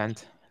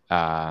content.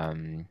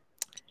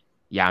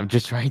 Yeah, I'm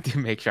just trying to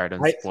make sure I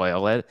don't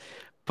spoil it.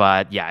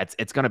 But yeah,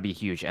 it's going to be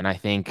huge. And I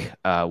think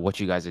what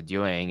you guys are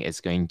doing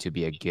is going to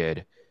be a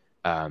good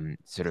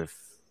sort of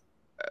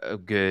a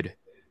good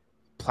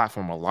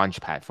platform or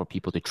launchpad for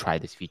people to try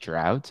this feature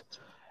out.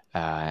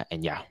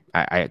 And yeah,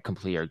 I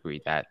completely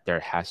agree that there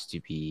has to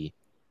be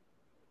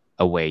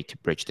a way to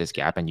bridge this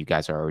gap, and you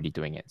guys are already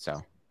doing it.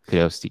 So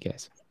kudos to you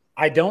guys.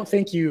 I don't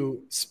think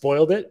you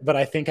spoiled it, but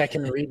I think I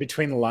can read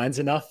between the lines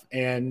enough.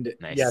 And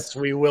Nice. Yes,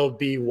 we will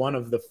be one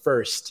of the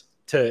first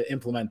to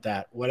implement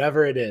that,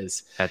 whatever it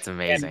is. That's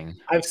amazing.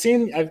 And I've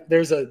seen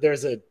there's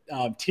a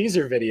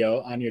teaser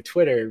video on your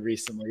Twitter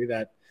recently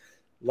that,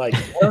 like,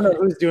 I don't know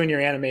who's doing your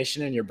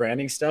animation and your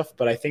branding stuff,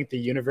 but I think the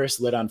universe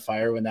lit on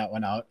fire when that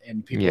went out,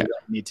 and people really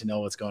need to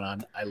know what's going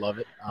on. I love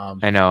it.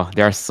 I know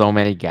there are so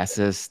many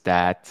guesses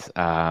that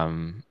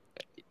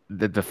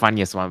the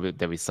funniest one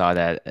that we saw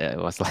that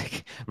was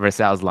like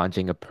Vercel's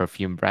launching a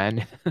perfume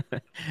brand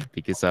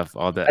because of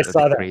all the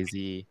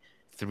crazy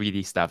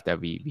 3D stuff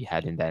that we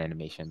had in that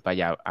animation. But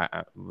yeah,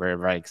 we're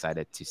very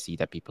excited to see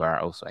that people are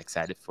also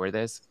excited for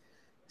this.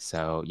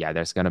 So yeah,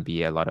 there's gonna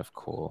be a lot of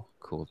cool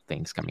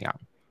things coming out.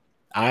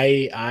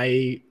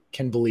 I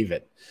can believe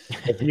it.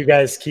 If you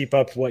guys keep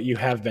up what you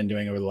have been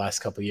doing over the last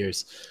couple of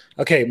years.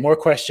 Okay, more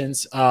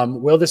questions.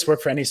 Will this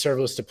work for any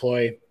serverless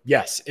deploy?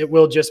 Yes, it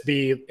will just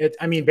be,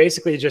 I mean,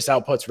 basically it just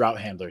outputs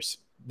route handlers.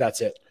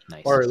 That's it.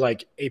 Nice. Or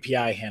like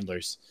API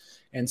handlers.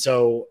 And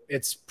so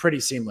it's pretty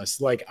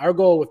seamless. Like our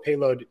goal with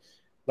Payload,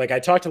 like I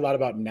talked a lot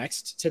about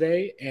Next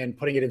today and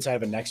putting it inside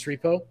of a Next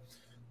repo,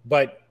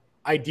 but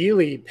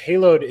ideally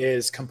Payload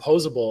is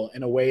composable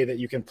in a way that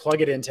you can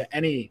plug it into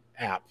any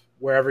app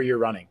wherever you're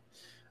running.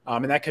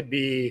 And that could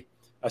be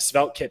a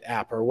SvelteKit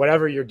app or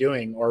whatever you're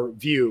doing, or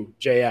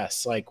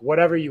Vue.js, like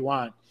whatever you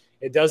want.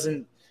 It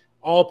doesn't,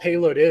 all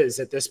Payload is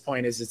at this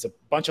point is it's a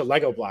bunch of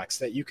Lego blocks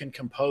that you can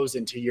compose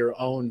into your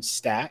own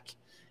stack.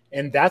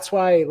 And that's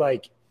why,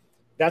 like,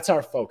 that's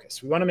our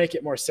focus. We want to make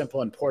it more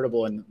simple and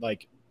portable and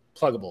like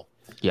pluggable.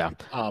 Yeah.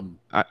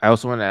 I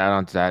also want to add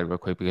on to that real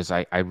quick because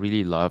I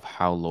really love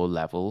how low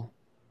level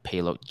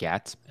Payload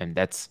gets. And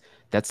that's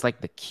like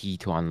the key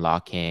to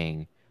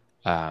unlocking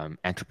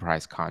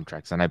enterprise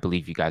contracts, and I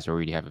believe you guys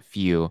already have a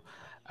few.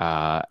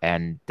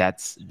 And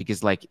that's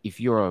because like if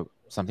you're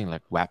something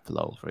like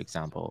Webflow, for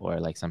example, or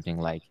like something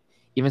like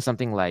even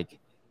something like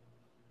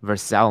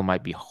Vercel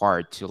might be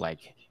hard to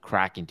like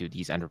crack into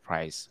these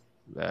enterprise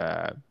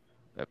uh,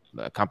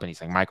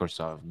 companies like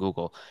Microsoft,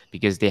 Google,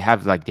 because they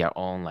have like their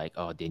own like,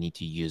 oh, they need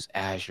to use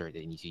Azure,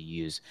 they need to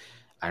use,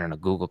 I don't know,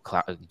 Google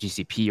Cloud,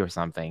 GCP or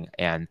something.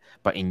 And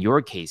but in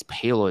your case,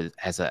 Payload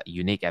has a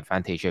unique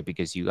advantage here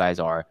because you guys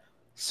are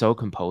so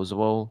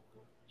composable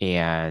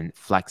and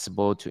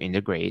flexible to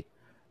integrate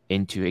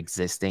into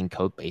existing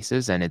code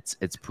bases, and it's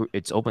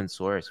open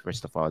source.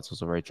 First of all, it's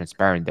also very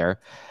transparent there,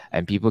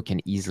 and people can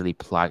easily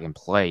plug and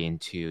play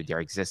into their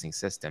existing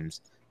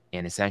systems.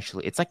 And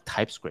essentially it's like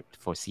TypeScript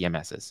for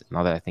CMSs.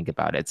 Now that I think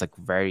about it, it's like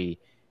very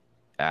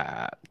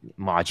uh,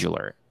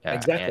 modular,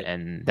 Exactly.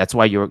 and that's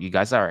why you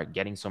guys are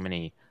getting so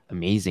many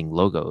amazing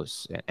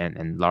logos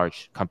and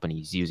large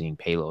companies using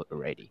Payload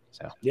already.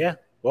 So Yeah.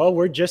 Well,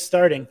 we're just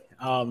starting.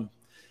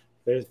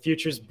 The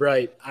future's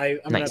bright. I'm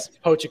going to nice.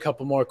 poach a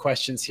couple more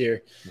questions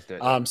here. Let's do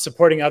it.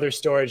 Supporting other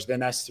storage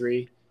than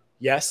S3.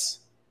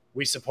 Yes,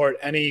 we support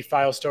any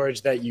file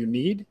storage that you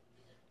need.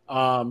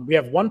 We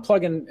have one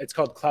plugin. It's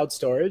called Cloud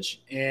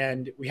Storage,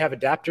 and we have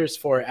adapters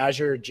for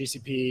Azure,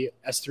 GCP,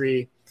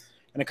 S3,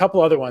 and a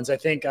couple other ones. I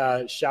think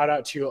shout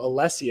out to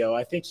Alessio.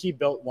 I think he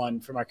built one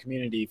from our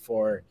community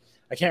for,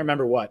 I can't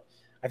remember what.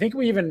 I think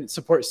we even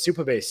support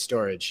Supabase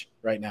storage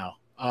right now.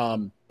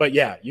 But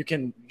yeah, you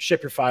can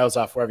ship your files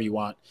off wherever you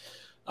want.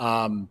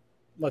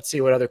 Let's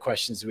see what other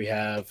questions we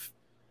have.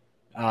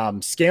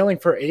 Scaling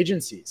for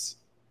agencies.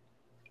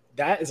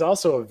 That is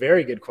also a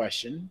very good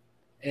question.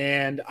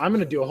 And I'm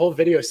going to do a whole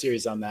video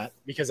series on that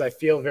because I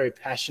feel very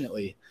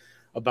passionately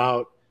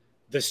about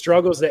the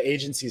struggles that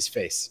agencies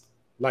face.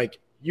 Like,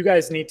 you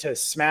guys need to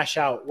smash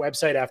out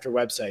website after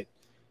website,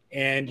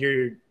 and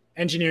your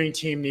engineering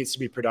team needs to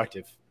be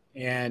productive.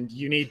 And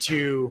you need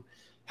to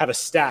have a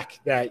stack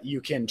that you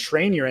can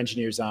train your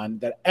engineers on,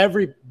 that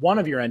every one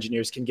of your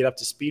engineers can get up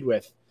to speed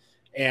with.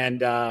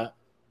 And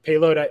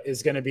Payload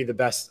is going to be the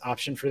best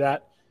option for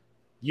that.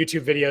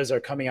 YouTube videos are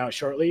coming out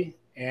shortly,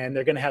 and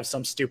they're going to have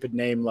some stupid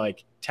name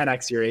like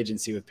 10x your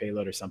agency with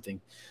Payload or something.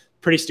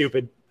 Pretty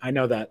stupid. I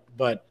know that,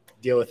 but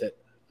deal with it.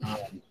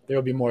 There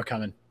will be more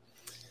coming.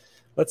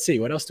 Let's see.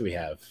 What else do we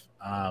have?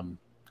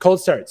 Cold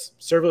starts,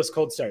 serverless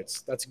cold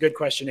starts. That's a good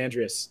question,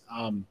 Andreas.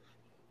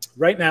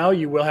 Right now,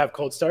 you will have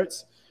cold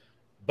starts,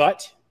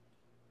 but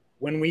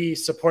when we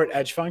support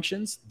edge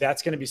functions,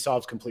 that's going to be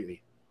solved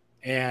completely.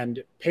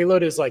 And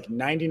Payload is like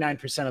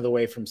 99% of the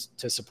way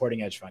to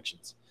supporting edge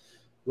functions.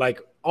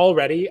 Like,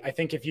 already, I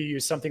think if you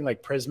use something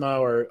like Prisma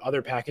or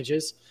other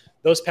packages,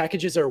 those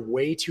packages are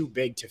way too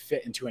big to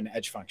fit into an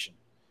edge function.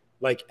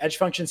 Like, edge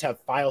functions have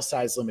file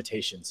size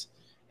limitations,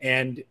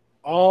 and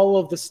all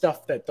of the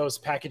stuff that those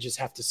packages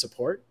have to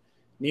support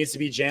needs to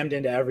be jammed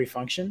into every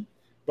function.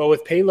 But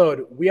with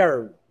Payload, we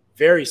are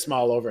very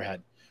small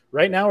overhead.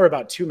 Right now, we're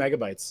about 2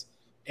 megabytes,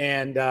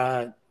 and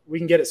we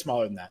can get it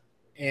smaller than that.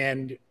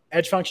 And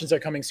edge functions are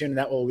coming soon, and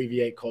that will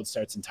alleviate cold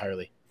starts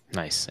entirely.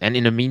 Nice. And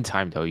in the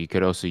meantime, though, you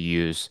could also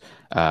use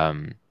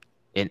in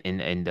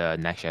the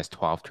Next.js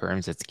 12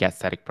 terms, it's get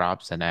static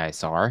props and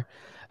ISR,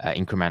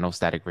 incremental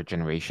static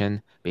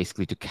regeneration,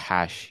 basically to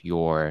cache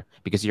your,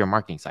 because you're a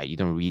marketing site, you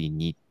don't really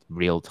need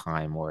real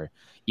time, or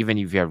even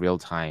if you have real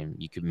time,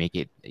 you could make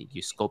it,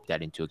 you scope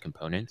that into a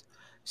component.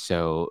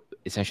 So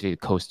essentially the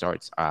cold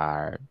starts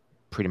are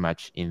pretty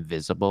much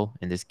invisible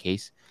in this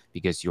case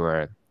because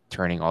you're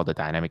turning all the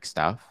dynamic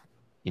stuff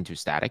into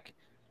static,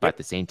 but at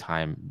the same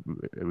time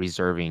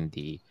reserving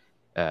the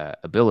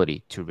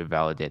ability to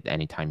revalidate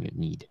anytime you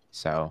need.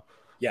 So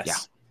yes, yeah.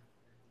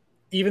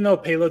 Even though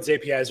Payload's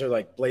APIs are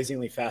like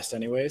blazingly fast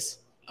anyways,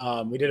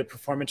 we did a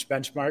performance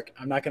benchmark.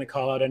 I'm not going to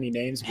call out any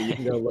names, but you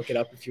can go look it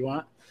up if you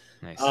want.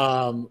 Nice.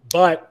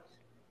 But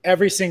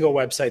every single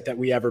website that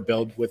we ever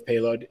build with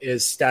Payload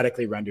is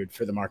statically rendered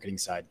for the marketing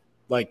side.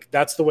 Like,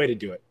 that's the way to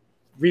do it.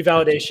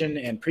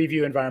 Revalidation and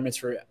preview environments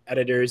for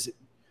editors,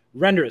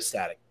 render it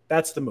static.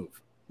 That's the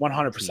move.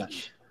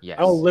 100%. Yes.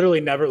 I will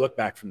literally never look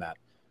back from that.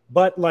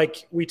 But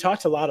like, we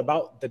talked a lot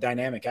about the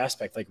dynamic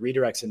aspect, like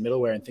redirects and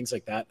middleware and things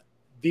like that.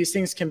 These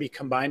things can be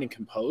combined and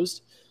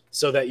composed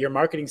so that your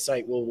marketing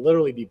site will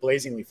literally be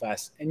blazingly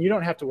fast, and you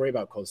don't have to worry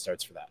about cold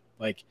starts for that.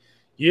 Like,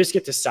 you just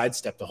get to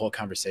sidestep the whole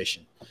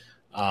conversation.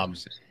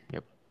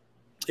 Yep.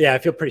 Yeah, I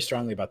feel pretty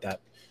strongly about that.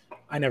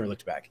 I never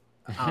looked back.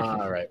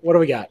 All right, what do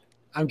we got?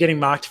 I'm getting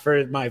mocked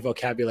for my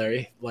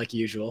vocabulary, like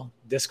usual.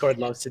 Discord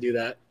loves to do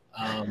that.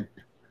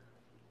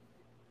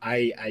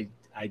 I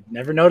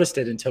never noticed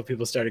it until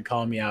people started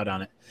calling me out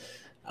on it.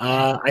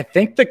 I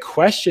think the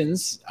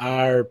questions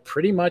are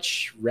pretty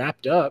much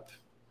wrapped up.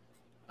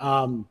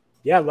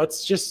 Yeah,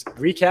 let's just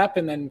recap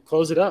and then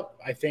close it up.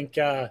 I think,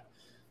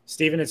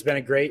 Steven, it's been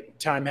a great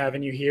time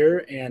having you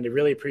here, and I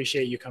really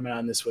appreciate you coming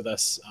on this with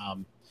us.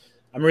 I'm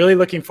really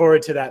looking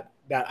forward to that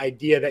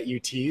idea that you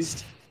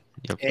teased.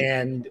 Yep.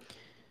 And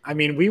I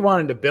mean, we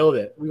wanted to build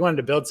it. We wanted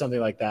to build something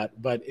like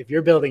that. But if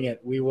you're building it,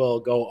 we will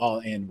go all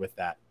in with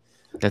that.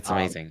 That's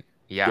amazing.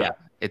 Yeah.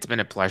 It's been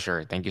a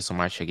pleasure. Thank you so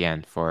much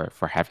again for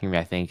having me.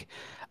 I think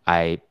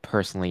I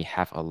personally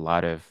have a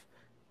lot of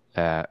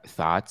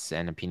thoughts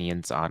and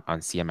opinions on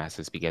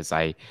CMSs because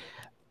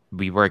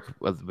we work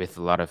with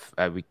a lot of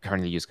we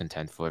currently use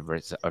content for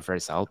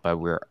Vercel, but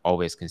we're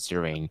always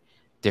considering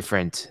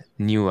different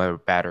newer,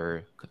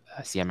 better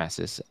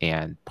CMSs,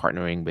 and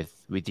partnering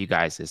with you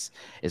guys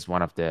is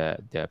one of the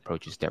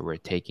approaches that we're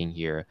taking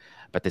here.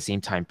 But at the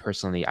same time,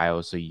 personally, I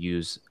also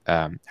use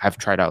I've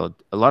tried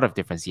out a lot of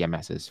different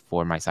CMSs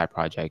for my side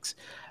projects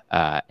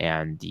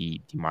and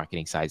the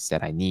marketing sites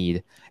that I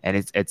need, and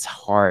it's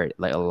hard.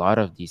 Like a lot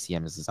of these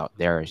CMSs out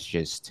there is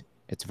just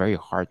it's very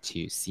hard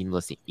to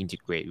seamlessly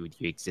integrate with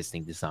your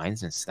existing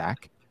designs and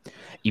stack,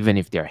 even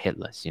if they're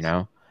hitless, you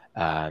know?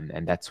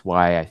 And that's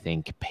why I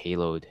think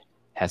Payload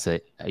has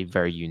a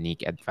very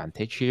unique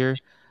advantage here.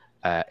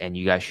 And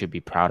you guys should be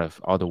proud of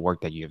all the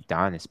work that you have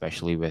done,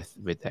 especially with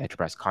the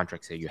enterprise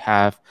contracts that you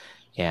have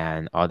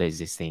and all the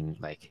existing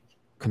like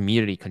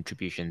community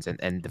contributions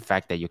and the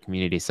fact that your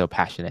community is so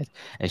passionate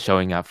and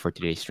showing up for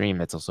today's stream.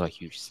 That's also a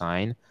huge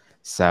sign.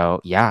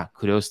 So yeah,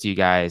 kudos to you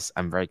guys.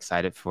 I'm very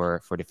excited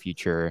for the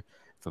future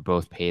for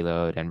both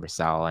Payload and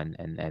Vercel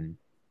and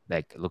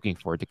like looking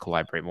forward to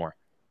collaborate more.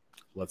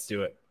 Let's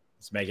do it.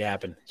 Let's make it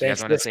happen. Do you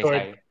Thanks, guys want to say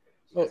Discord. hi?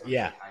 Oh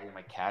yeah. Say hi to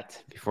my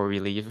cat before we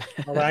leave.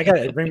 Oh, I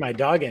gotta bring my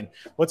dog in.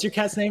 What's your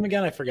cat's name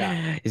again? I forgot.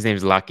 His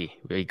name's Lucky.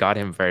 We got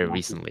him very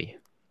recently.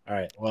 All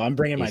right. Well, I'm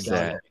bringing my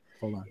dog.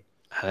 Hold on.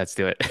 Let's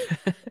do it.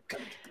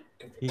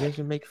 You guys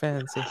should make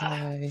fans. Say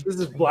hi. This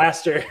is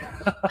Blaster.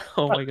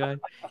 Oh my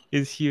god,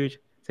 he's huge.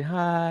 Say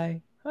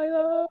hi.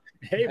 Hi,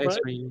 hey, hi, bud.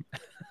 stream.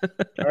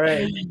 All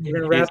right, we're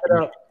gonna wrap it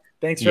up.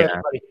 Thanks for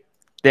everybody.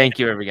 Thank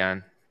you,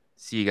 everyone.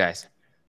 See you guys.